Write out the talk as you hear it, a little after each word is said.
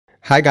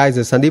Hi guys,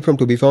 it's Sandeep from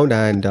To Be Found,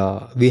 and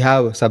we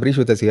have Sabrish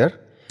with us here.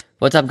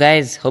 What's up,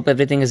 guys? Hope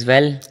everything is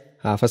well.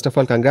 First of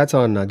all, congrats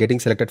on getting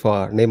selected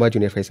for Neymar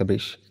Junior 5,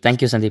 Sabrish.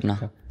 Thank you, Sandeep.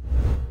 Now.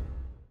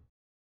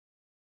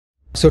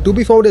 So To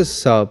Be Found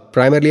is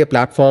primarily a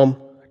platform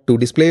to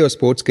display your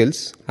sports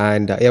skills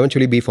and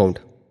eventually be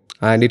found.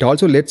 And it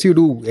also lets you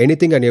do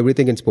anything and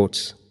everything in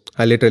sports,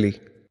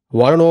 literally.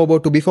 Want to know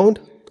about To Be Found?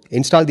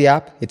 Install the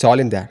app, it's all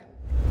in there.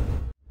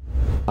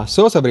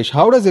 So Sabrish,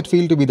 how does it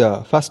feel to be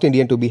the first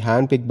Indian to be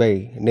handpicked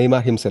by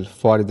Neymar himself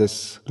for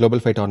this Global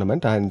 5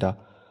 tournament? And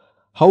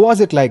how was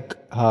it like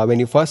when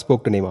you first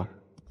spoke to Neymar?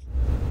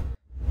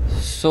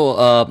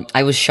 So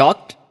I was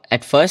shocked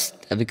at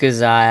first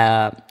because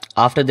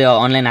after the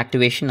online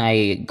activation,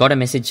 I got a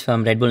message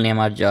from Red Bull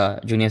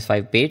Neymar Juniors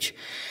 5 page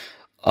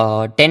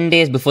 10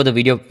 days before the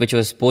video, which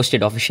was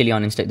posted officially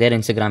on their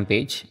Instagram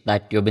page,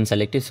 that you've been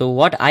selected. So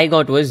what I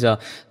got was,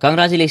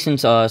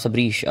 congratulations,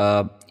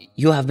 Sabrish.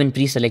 You have been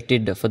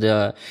pre-selected for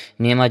the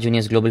Neymar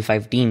Juniors Global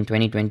 5 team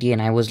 2020.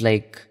 And I was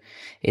like,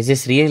 is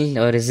this real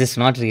or is this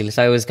not real?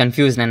 So I was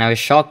confused and I was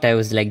shocked. I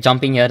was like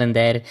jumping here and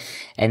there.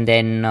 And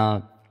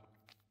then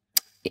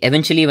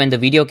eventually when the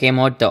video came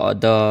out,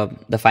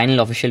 the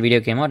final official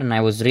video came out, and I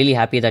was really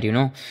happy that,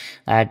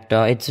 that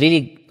it's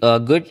really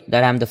good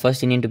that I'm the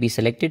first Indian to be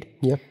selected.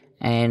 Yeah.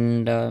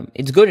 And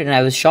it's good, and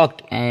I was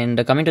shocked.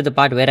 And coming to the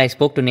part where I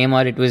spoke to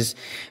Neymar,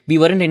 we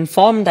weren't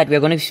informed that we were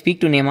going to speak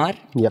to Neymar.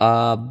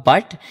 Yeah.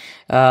 But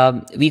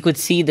we could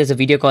see there's a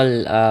video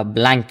call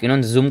blank,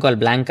 the Zoom call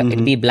blank,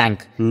 it'd be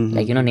blank,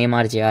 like,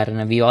 Neymar JR,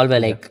 and we all were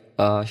like,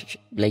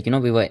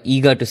 we were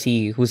eager to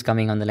see who's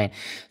coming on the line.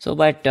 So,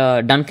 but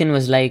Duncan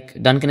is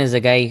the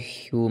guy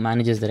who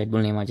manages the Red Bull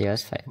Neymar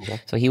JR's 5. Yeah.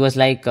 So he was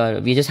like,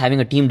 we're just having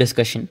a team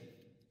discussion.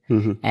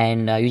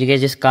 And you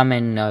guys just come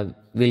and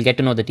we'll get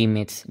to know the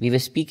teammates. We were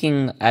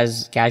speaking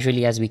as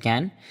casually as we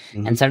can.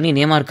 And suddenly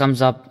Neymar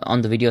comes up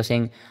on the video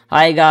saying,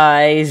 "Hi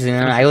guys."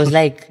 I was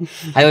like,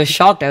 I was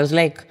shocked. I was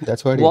like,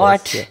 that's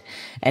what? Yeah.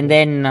 And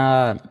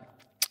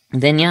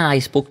then yeah, I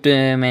spoke to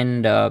him,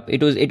 and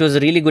it was a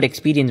really good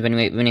experience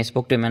when I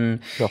spoke to him, and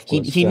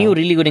he knew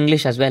really good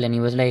English as well. And he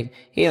was like,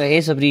 hey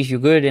Sabrish, you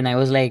good? And I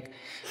was like,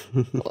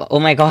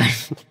 oh my god.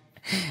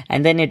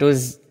 And then it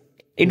was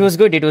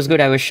good. It was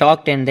good. I was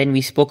shocked. And then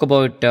we spoke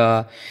about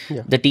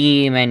the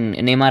team, and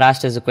Neymar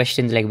asked us the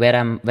questions like where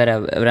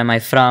am I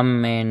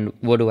from and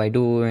what do I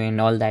do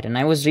and all that. And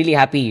I was really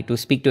happy to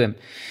speak to him.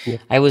 Yeah.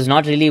 I was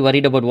not really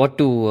worried about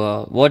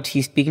what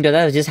he's speaking to us.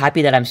 I was just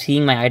happy that I'm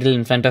seeing my idol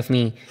in front of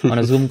me on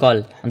a Zoom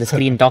call on the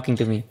screen talking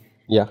to me.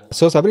 Yeah.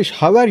 So Sabrish,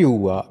 how are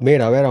you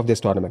made aware of this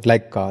tournament?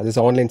 Like this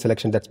online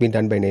selection that's been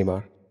done by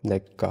Neymar.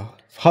 Like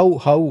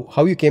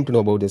how you came to know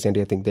about this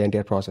entire thing, the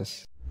entire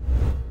process?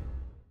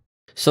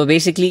 So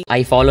basically,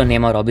 I follow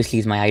Neymar, obviously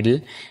he's my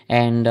idol,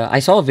 and I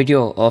saw a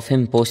video of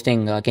him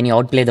posting, can you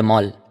outplay them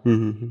all?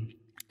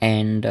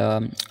 And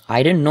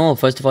I didn't know,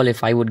 first of all,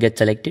 if I would get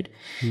selected,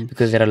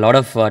 because there are a lot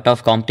of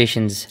tough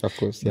competitions, of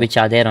course, which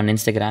are there on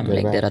Instagram.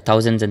 There are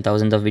thousands and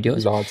thousands of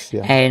videos. Lots,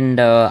 yeah. And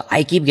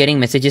I keep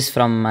getting messages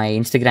from my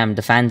Instagram,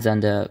 the fans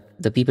and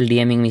the people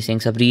DMing me saying,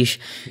 Sabrish,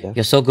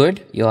 you're so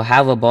good. You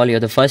have a ball.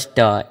 You're the first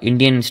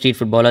Indian street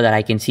footballer that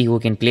I can see who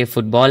can play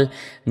football,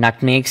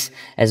 nutmegs,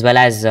 as well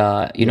as,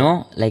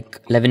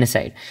 like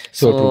 11-a-side.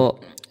 So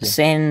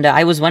and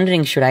I was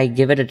wondering, should I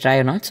give it a try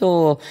or not?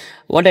 So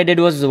what I did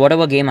was,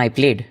 whatever game I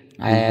played,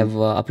 I have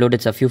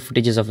uploaded a few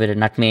footages of it,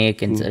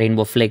 nutmeg and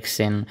rainbow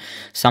flicks and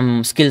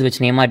some skills which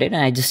Neymar did,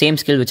 and the same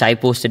skill which I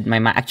posted, my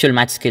actual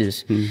match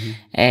skills.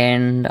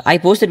 And I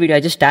posted video, I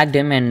just tagged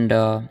him, and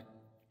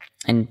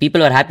people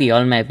were happy.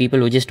 All my people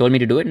who just told me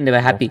to do it, and they were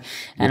happy.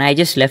 And I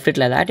just left it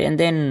like that. And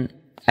then,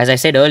 as I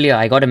said earlier,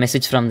 I got a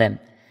message from them.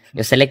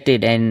 You're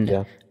selected,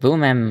 and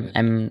boom,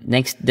 I'm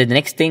next. The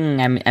next thing,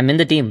 I'm in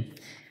the team.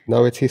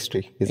 Now it's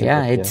history, isn't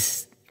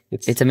it?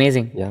 It's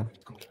amazing. Yeah.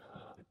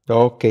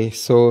 Okay,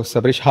 so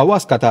Sabrish, how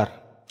was Qatar?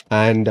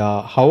 And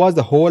how was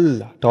the whole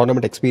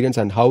tournament experience,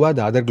 and how are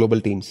the other global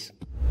teams?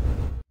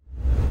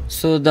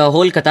 So the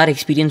whole Qatar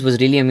experience was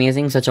really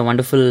amazing. Such a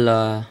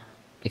wonderful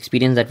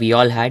experience that we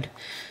all had.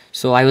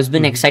 So I was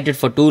been excited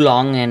for too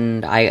long,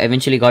 and I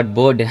eventually got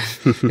bored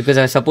because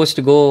I was supposed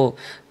to go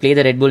play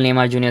the Red Bull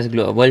Neymar Juniors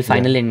World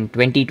Final in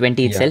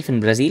 2020 itself in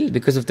Brazil.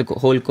 Because of the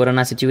whole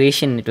Corona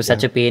situation, it was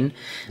such a pain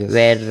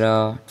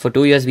where for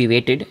 2 years we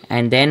waited,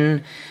 and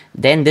then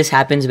this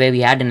happens where we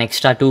had an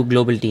extra 2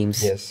 global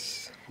teams. Yes.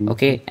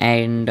 Okay,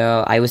 and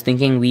I was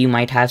thinking we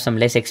might have some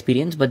less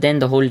experience, but then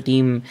the whole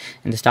team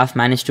and the staff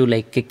managed to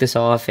like kick this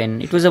off,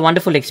 and it was a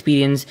wonderful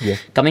experience.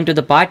 Coming to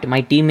the part,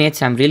 my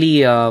teammates, I'm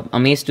really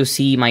amazed to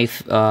see my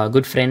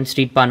good friend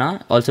Street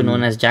Pana, also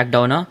known as Jack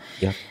Downer.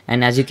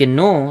 And as you can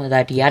know,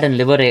 that he had a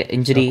liver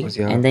injury,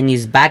 and then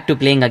he's back to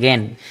playing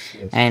again.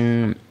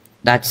 And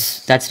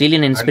that's really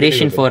an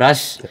inspiration for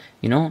us,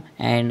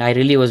 and I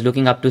really was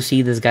looking up to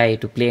see this guy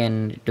to play,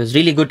 and it was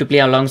really good to play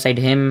alongside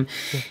him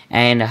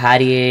and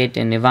Harriet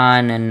and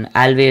Ivan and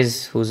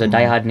Alves, who's a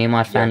diehard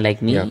Neymar fan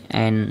like me.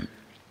 And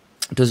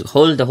it was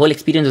the whole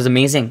experience was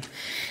amazing.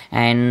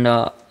 And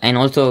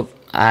also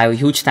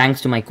huge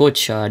thanks to my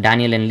coach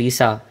Daniel and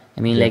Lisa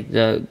I mean, like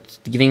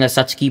giving us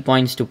such key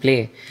points to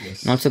play,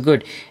 and also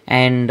good.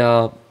 And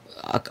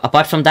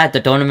apart from that, the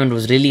tournament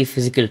was really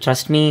physical.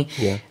 Trust me.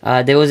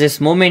 There was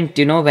this moment,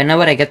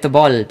 whenever I get the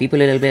ball, people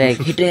will be like,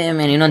 hit him,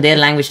 and their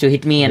language to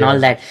hit me and all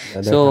that.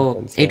 So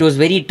happens, it was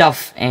very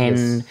tough.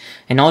 And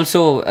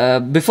also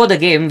before the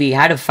game, we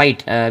had a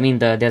fight.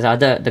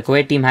 The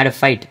Kuwait team had a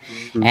fight,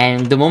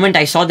 and the moment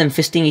I saw them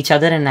fisting each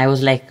other, and I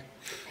was like,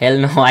 hell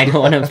no, I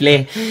don't want to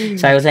play.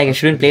 So I was like, I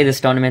shouldn't play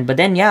this tournament. But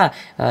then,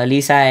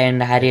 Lisa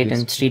and Harriet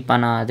and Street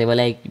Pana, they were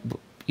like,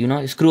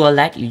 screw all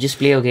that. You just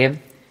play your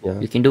game.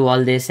 You can do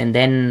all this. And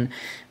then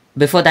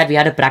before that, we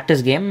had a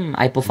practice game.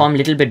 I performed a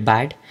little bit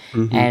bad.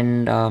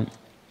 And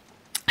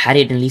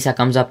Harriet and Lisa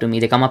comes up to me.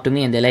 They come up to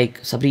me and they're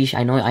like, Sabrish,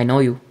 I know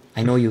you.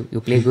 You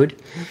play good.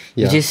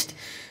 You just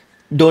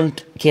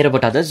don't care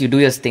about others. You do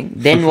your thing.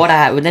 Then what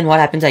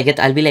happens?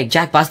 I'll be like,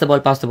 Jack, pass the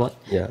ball.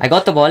 I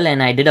got the ball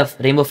and I did a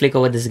rainbow flick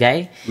over this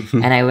guy,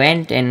 and I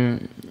went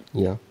and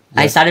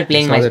I started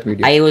playing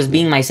I was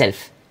being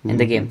myself in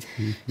the game.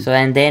 So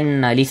and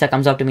then Lisa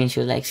comes up to me and she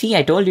was like, see,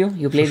 I told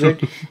you play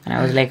good. And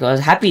I was like, I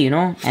was happy,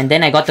 and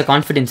then I got the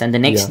confidence, and the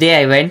next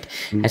day I went,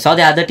 I saw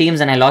the other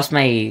teams and I lost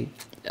my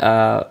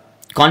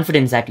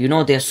confidence that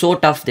they're so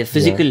tough, they're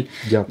physical,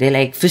 they're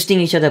like fisting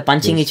each other,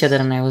 punching each other,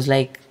 and I was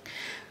like,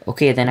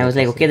 okay. Then I was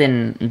like, okay.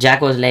 Then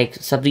Jack was like,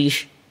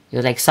 Sabrish, he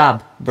was like,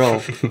 Saab,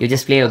 bro, you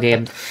just play your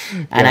game.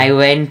 And I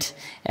went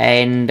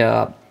and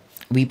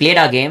we played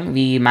our game.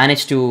 We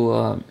managed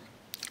to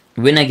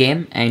win a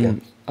game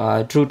and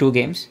through 2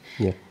 games.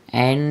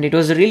 And it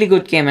was a really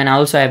good game. And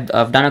also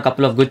I've done a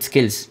couple of good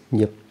skills.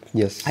 I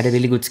had a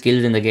really good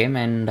skills in the game.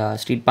 And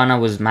Street Pana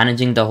was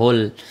managing the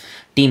whole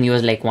team. He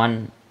was like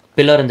one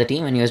pillar in the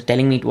team, and he was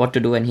telling me what to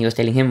do, and he was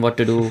telling him what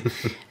to do.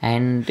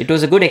 And it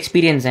was a good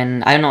experience.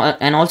 And I know,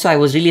 and also I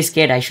was really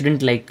scared. I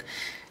shouldn't like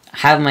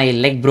have my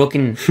leg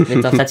broken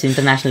with such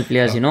international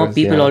players.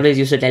 People always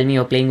used to tell me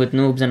you're playing with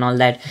noobs and all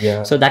that.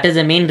 So that is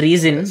the main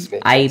reason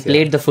I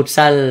played the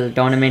futsal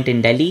tournament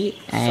in Delhi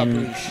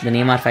and the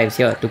Neymar 5s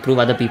here, to prove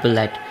other people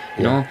that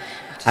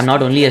I'm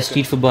not only a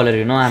street footballer,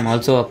 I'm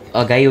also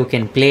a guy who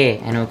can play,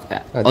 and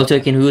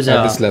also can use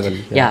at this level.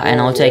 And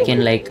also I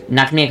can like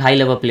nutmeg high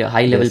level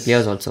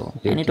players also.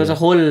 And it was a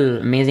whole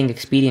amazing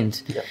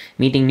experience,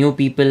 meeting new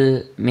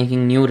people,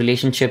 making new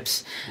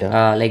relationships,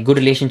 like good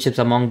relationships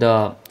among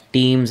the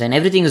teams, and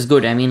everything is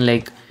good. I mean,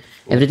 like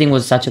everything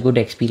was such a good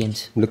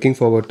experience. Looking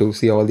forward to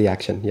see all the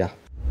action.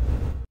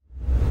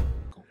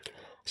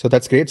 So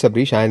that's great,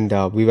 Sabrish,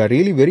 and we were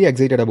really very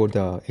excited about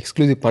the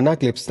exclusive Panna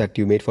clips that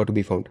you made for To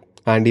Be Found,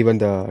 and even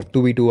the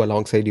 2v2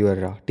 alongside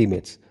your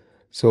teammates.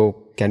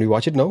 So can we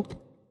watch it now?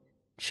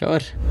 Sure.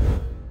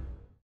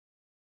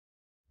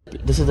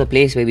 This is the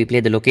place where we play.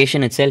 The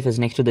location itself is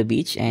next to the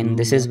beach, and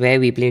this is where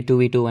we play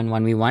 2v2 and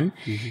 1v1.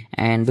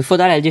 And before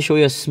that, I'll just show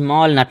you a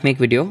small nutmeg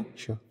video.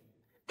 Sure.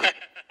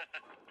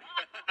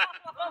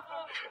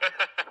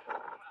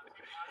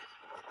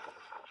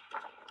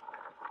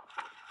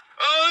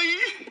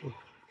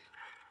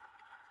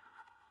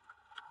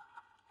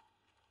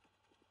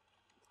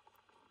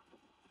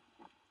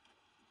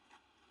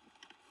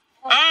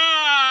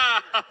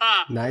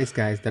 Nice,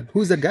 guys.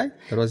 Who's that guy?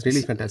 That was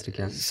really fantastic.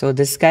 So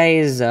this guy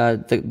is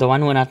the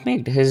one who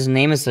nutmegged. His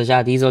name is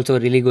Sajad. He's also a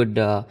really good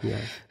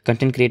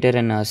content creator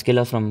and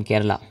skiller from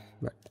Kerala.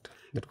 But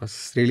that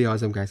was really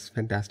awesome, guys.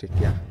 Fantastic.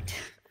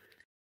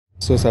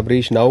 So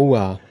Sabrish,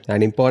 now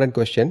an important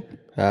question,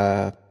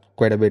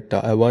 quite a bit,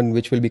 one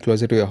which will be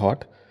closer to your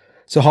heart.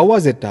 So how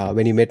was it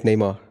when you met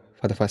Neymar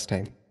for the first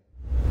time?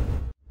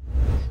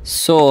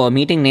 So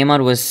meeting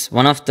Neymar was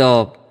one of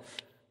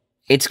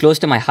it's close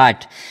to my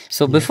heart.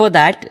 So before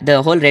that,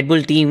 the whole Red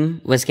Bull team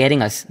was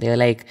carrying us. They were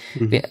like,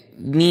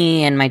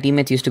 me and my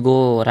teammates used to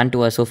go run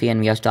to Sophie,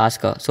 and we used to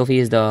ask her. Sophie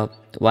is the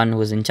one who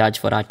was in charge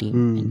for our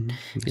team. And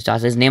we used to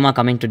ask, is Neymar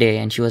coming today?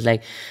 And she was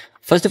like,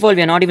 first of all,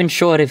 we are not even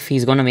sure if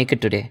he's going to make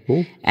it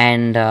today.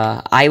 And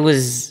I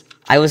was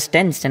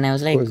tensed, and I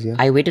was like,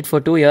 I waited for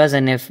 2 years,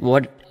 and if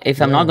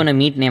I'm not going to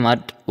meet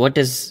Neymar,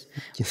 what's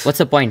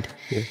the point?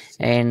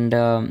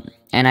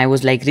 And I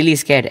was like really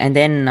scared. And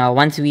then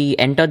once we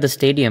entered the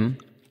stadium,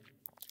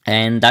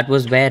 and that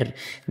was where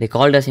they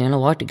called us, you know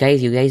what,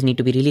 guys, you guys need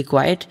to be really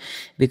quiet,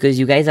 because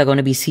you guys are going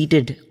to be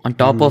seated on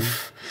top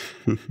of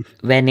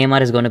where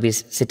Neymar is going to be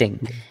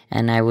sitting.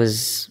 And I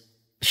was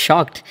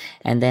shocked,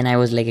 and then I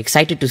was like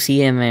excited to see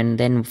him. And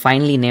then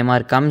finally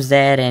Neymar comes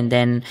there, and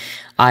then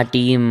our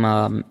team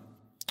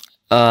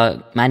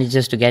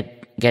manages to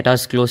get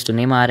us close to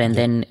Neymar. And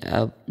then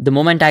the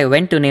moment I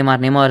went to Neymar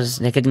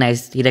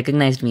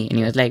recognized me, and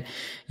he was like,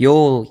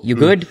 yo, you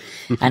good?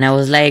 And I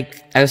was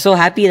so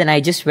happy. Then I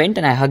just went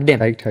and I hugged him.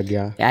 Tight hug,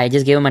 yeah. I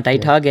just gave him a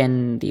tight hug,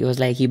 and he was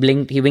like, he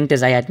winked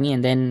his eye at me,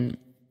 and then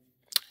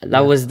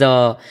that was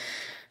the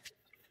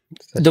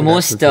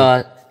most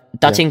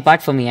touching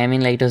part for me. I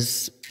mean, like, it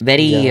was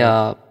very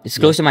it's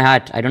close to my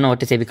heart. I don't know what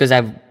to say, because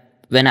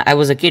when I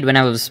was a kid, when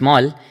I was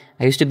small,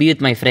 I used to be with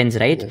my friends,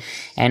 right? Yes.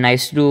 And I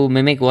used to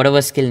mimic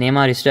whatever skill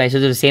Neymar used to. I used to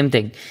do the same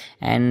thing.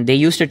 And they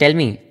used to tell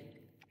me,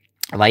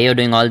 why you're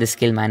doing all this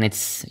skill, man?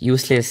 It's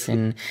useless.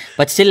 And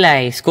but still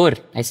I score.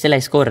 I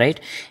score, right?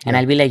 And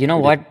I'll be like, you know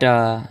what,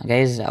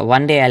 guys?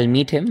 One day I'll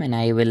meet him, and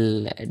I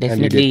will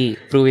definitely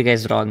prove you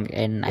guys wrong,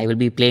 and I will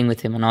be playing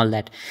with him and all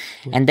that.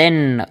 And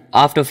then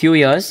after a few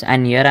years,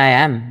 and here I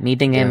am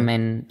meeting him,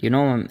 and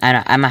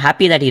and I'm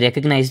happy that he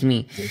recognized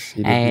me. Yes,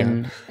 he did,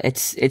 And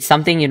it's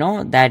something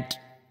that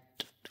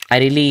I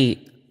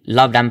really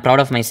loved. I'm proud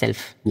of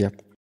myself. Yeah.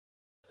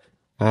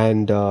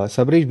 And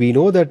Sabrish, we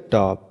know that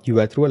you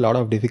were through a lot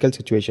of difficult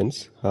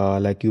situations.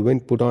 Like you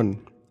went put on,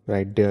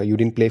 right? You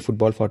didn't play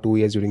football for 2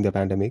 years during the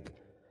pandemic.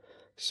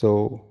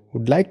 So,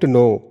 would like to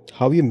know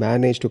how you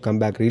managed to come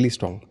back really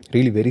strong,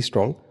 really very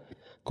strong,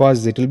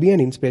 because it will be an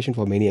inspiration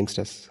for many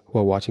youngsters who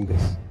are watching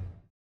this.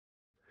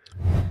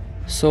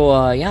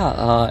 So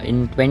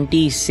in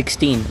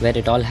 2016, where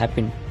it all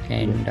happened,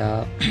 and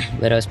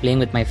where I was playing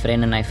with my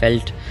friend, and I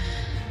felt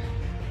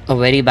a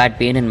very bad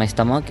pain in my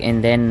stomach,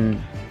 and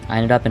then I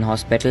ended up in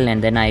hospital,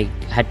 and then I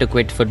had to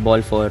quit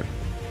football for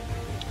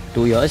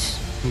 2 years.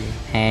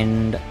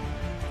 And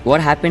what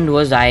happened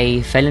was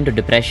I fell into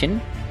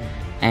depression,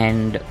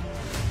 and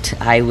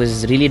I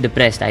was really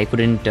depressed. I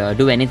couldn't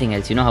do anything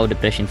else. You know how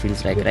depression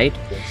feels like, right?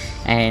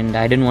 And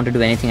I didn't want to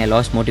do anything. I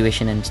lost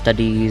motivation in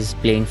studies,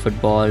 playing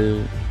football,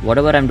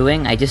 whatever I'm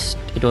doing.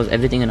 It was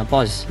everything in a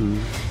pause.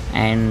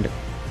 And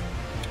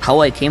how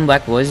I came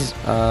back was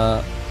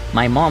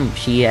my mom.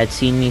 She had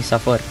seen me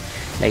suffer.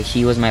 Like,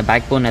 she was my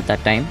backbone at that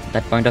time,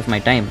 that point of my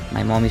time.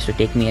 My mom used to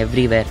take me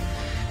everywhere,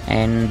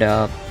 and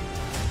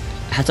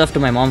hats off to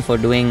my mom for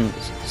doing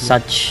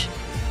such,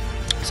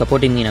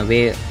 supporting me in a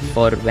way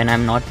for when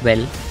I'm not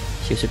well.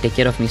 She used to take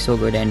care of me so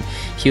good, and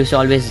she used to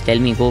always tell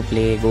me, go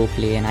play,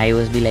 and I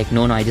always be like,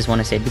 no, I just want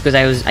to sit, because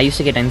I used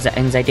to get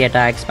anxiety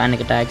attacks,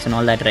 panic attacks and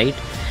all that, right?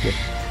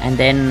 And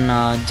then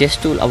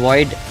just to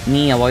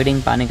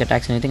avoiding panic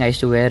attacks and everything, I used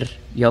to wear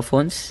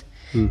earphones.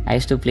 I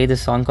used to play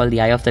this song called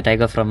The Eye of the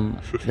Tiger from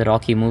the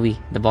Rocky movie,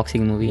 the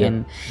boxing movie,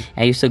 and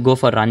I used to go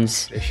for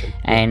runs.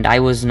 And I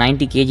was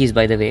 90 kgs,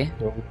 by the way.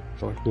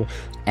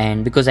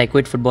 And because I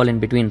quit football in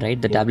between, right,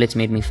 the tablets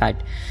made me fat.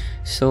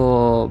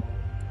 So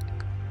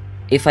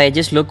if I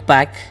just look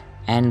back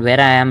and where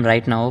I am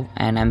right now,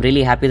 and I'm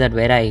really happy that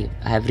where I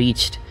have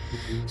reached.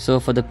 So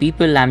for the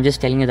people, I'm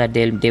just telling you that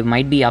there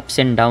might be ups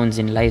and downs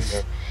in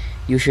life.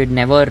 You should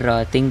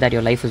never think that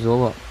your life is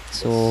over.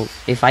 So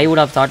if I would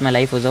have thought my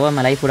life was over,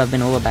 my life would have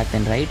been over back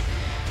then, right?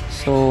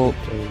 So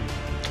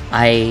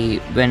I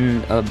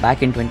went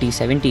back in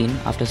 2017,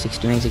 after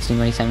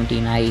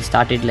 2017, I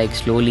started like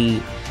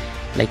slowly,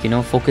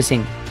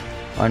 focusing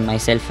on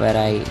myself, where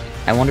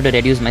I wanted to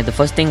reduce the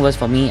first thing was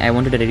for me, I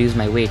wanted to reduce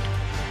my weight,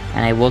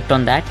 and I worked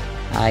on that.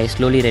 I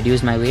slowly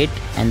reduced my weight,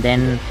 and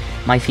then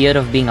my fear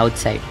of being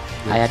outside,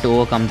 I had to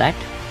overcome that.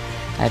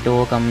 I had to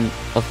overcome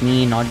of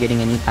me not getting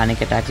any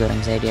panic attacks or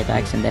anxiety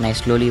attacks, and then I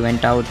slowly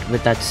went out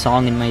with that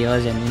song in my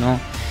ears,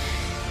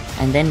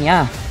 and then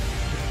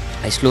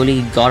I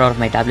slowly got out of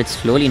my tablets,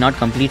 slowly, not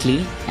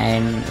completely,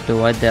 and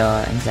toward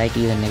the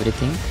anxieties and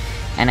everything.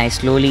 And I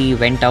slowly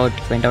went out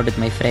with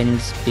my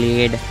friends,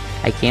 played.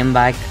 I came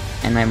back,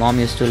 and my mom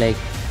used to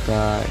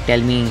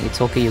tell me, it's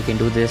okay, you can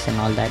do this and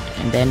all that.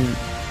 And then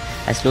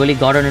I slowly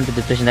got on into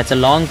depression. That's a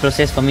long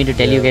process for me to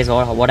tell you guys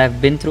what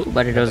I've been through,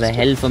 but it was a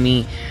hell for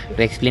me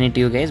to explain it to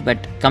you guys. But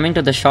coming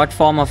to the short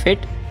form of it,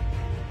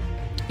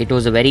 it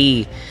was a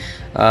very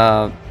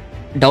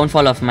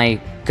downfall of my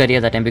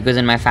career that time, because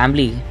in my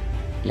family,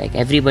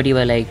 everybody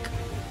were like,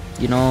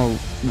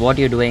 what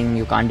you're doing,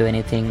 you can't do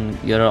anything,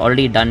 you're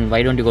already done,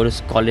 why don't you go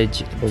to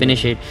college,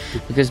 finish it?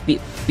 Because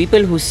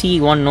people who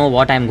see won't know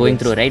what I'm going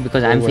through, right?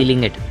 Because I'm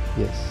feeling it.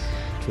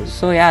 True.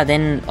 So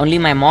then only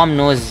my mom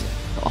knows,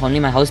 only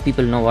my house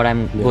people know what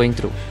I'm going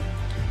through.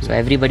 So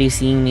everybody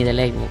seeing me, they're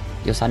like, oh,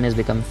 your son has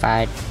become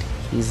fat,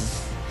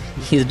 he's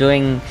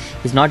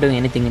not doing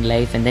anything in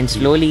life. And then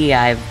slowly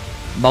I've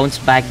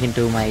bounced back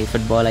into my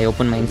football. I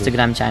opened my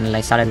Instagram channel,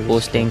 I started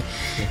posting,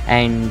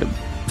 and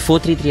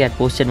 433 had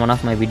posted one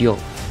of my video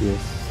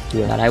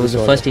that I was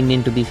the first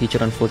Indian to be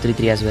featured on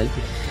 433 as well.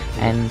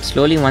 And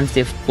slowly, once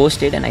they've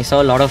posted, and I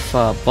saw a lot of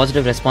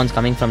positive response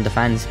coming from the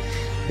fans,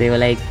 they were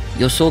like,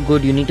 you're so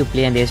good, you need to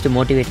play, and they used to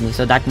motivate me.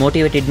 So that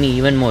motivated me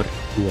even more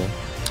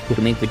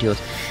to make videos.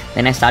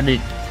 Then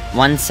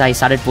once I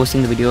started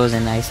posting the videos,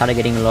 and I started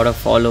getting a lot of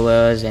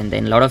followers, and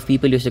then a lot of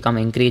people used to come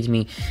encourage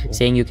me,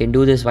 saying, you can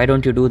do this, why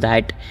don't you do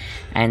that?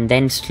 And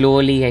then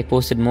slowly I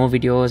posted more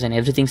videos, and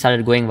everything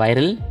started going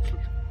viral.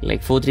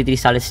 433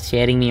 started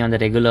sharing me on the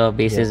regular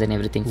basis and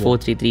everything.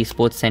 433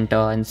 Sports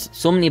Center, and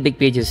so many big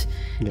pages,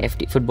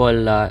 football,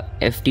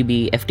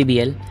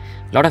 FTBL,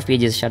 a lot of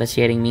pages started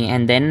sharing me.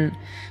 And then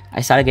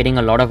I started getting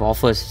a lot of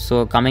offers.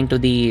 So coming to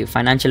the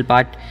financial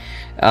part,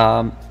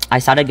 I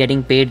started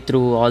getting paid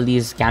through all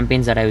these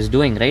campaigns that I was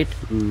doing, right?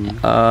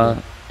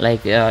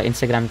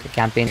 Instagram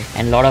campaigns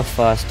and a lot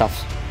of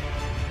stuff.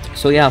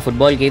 So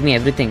football gave me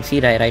everything. See,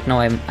 right now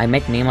I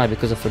met Neymar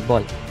because of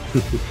football.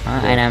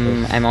 And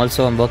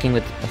I'm working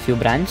with a few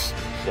brands,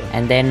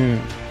 and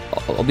then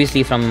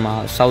obviously from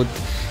South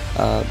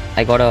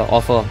I got an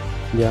offer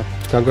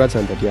Congrats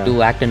on that. Yeah.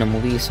 to act in a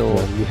movie. So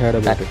Yeah, we heard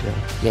about that- it.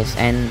 Yeah. yes,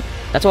 and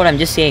that's what I'm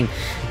just saying,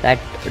 that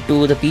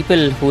to the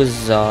people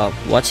who's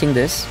watching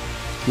this,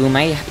 you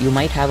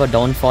might have a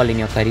downfall in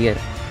your career.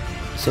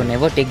 So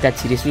never take that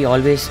seriously.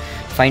 Always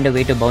find a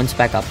way to bounce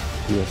back up.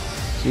 Yes.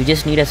 You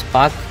just need a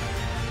spark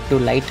to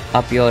light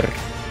up your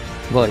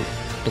world,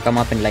 to come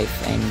up in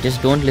life, and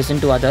just don't listen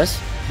to others.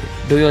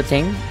 Do your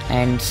thing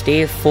and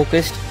stay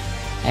focused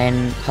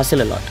and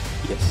hustle a lot.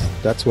 Yes.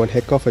 That's one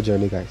heck of a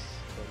journey, guys.